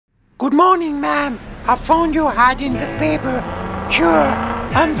Good morning, ma'am. I found your ad in the paper. Sure,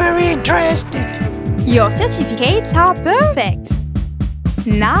 I'm very interested. Your certificates are perfect.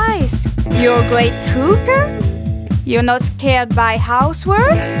 Nice. You're a great cooker. You're not scared by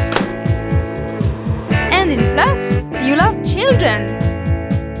houseworks. And in plus, you love children.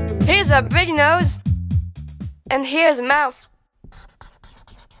 Here's a big nose. And here's a mouth.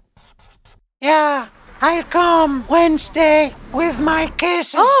 Yeah, I'll come Wednesday with my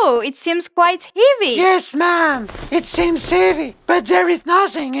cases. Oh, it seems quite heavy. Yes, ma'am. It seems heavy, but there is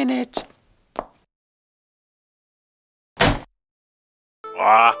nothing in it.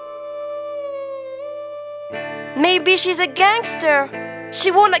 Maybe she's a gangster.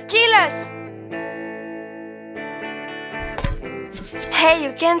 She wanna kill us. Hey,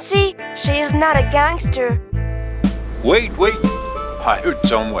 you can see? She is not a gangster. Wait. I heard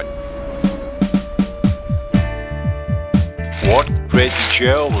someone. What pretty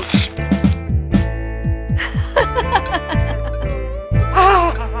jealous.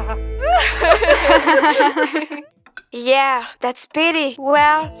 Yeah, that's pity.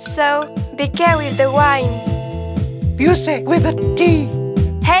 Well, so be careful with the wine. You say with a T.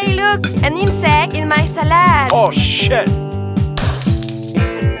 Hey, look, an insect in my salad. Oh shit!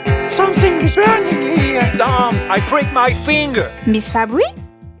 Something is burning here. Damn, I break my finger. Miss Fabry?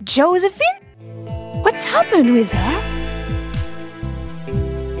 Josephine? What's happened with her?